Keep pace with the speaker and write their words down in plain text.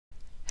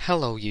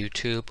Hello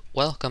YouTube,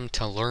 welcome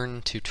to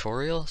Learn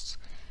Tutorials,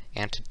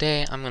 and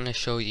today I'm going to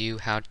show you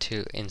how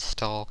to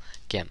install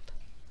GIMP.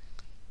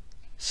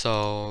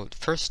 So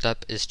first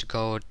step is to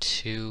go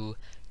to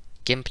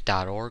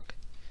gimp.org.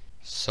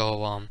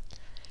 So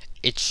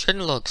it should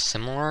look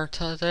similar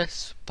to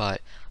this,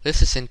 but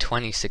this is in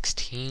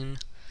 2016,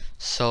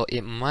 so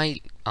it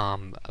might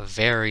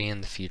vary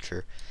in the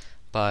future.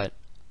 But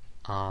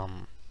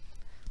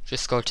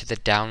just go to the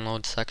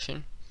download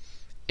section.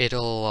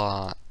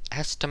 It'll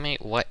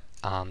estimate what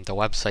the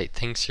website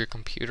thinks your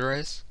computer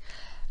is,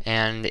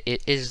 and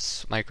it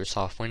is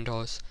Microsoft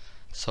Windows.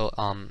 So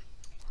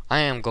I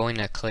am going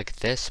to click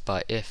this,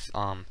 but if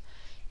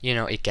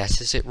it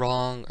guesses it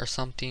wrong or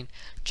something,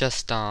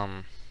 just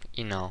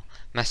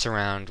mess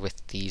around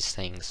with these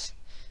things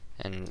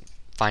and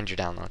find your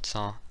download.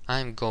 So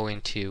I'm going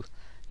to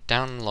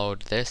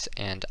download this,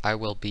 and I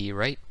will be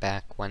right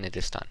back when it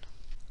is done.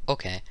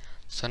 Okay,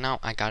 so now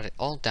I got it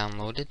all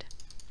downloaded.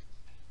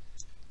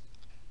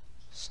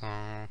 So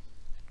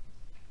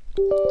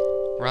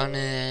run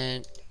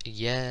it,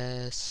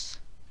 yes,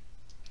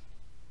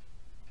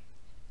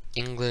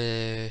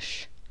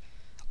 English,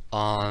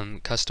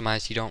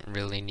 customize, you don't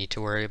really need to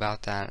worry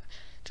about that.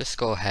 Just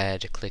go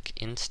ahead, click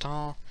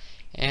install,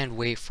 and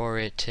wait for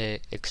it to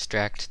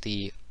extract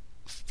the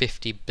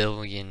 50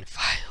 billion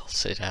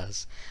files it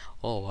has.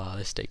 Oh wow,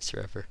 this takes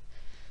forever.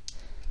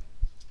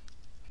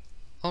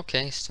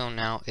 Okay, so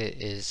now it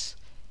is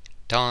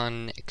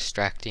done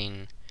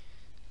extracting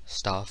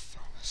stuff.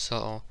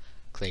 So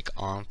click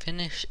on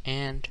finish,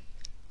 and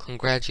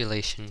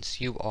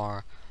congratulations, you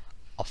are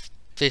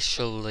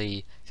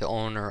officially the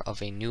owner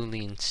of a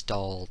newly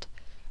installed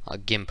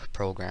GIMP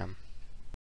program.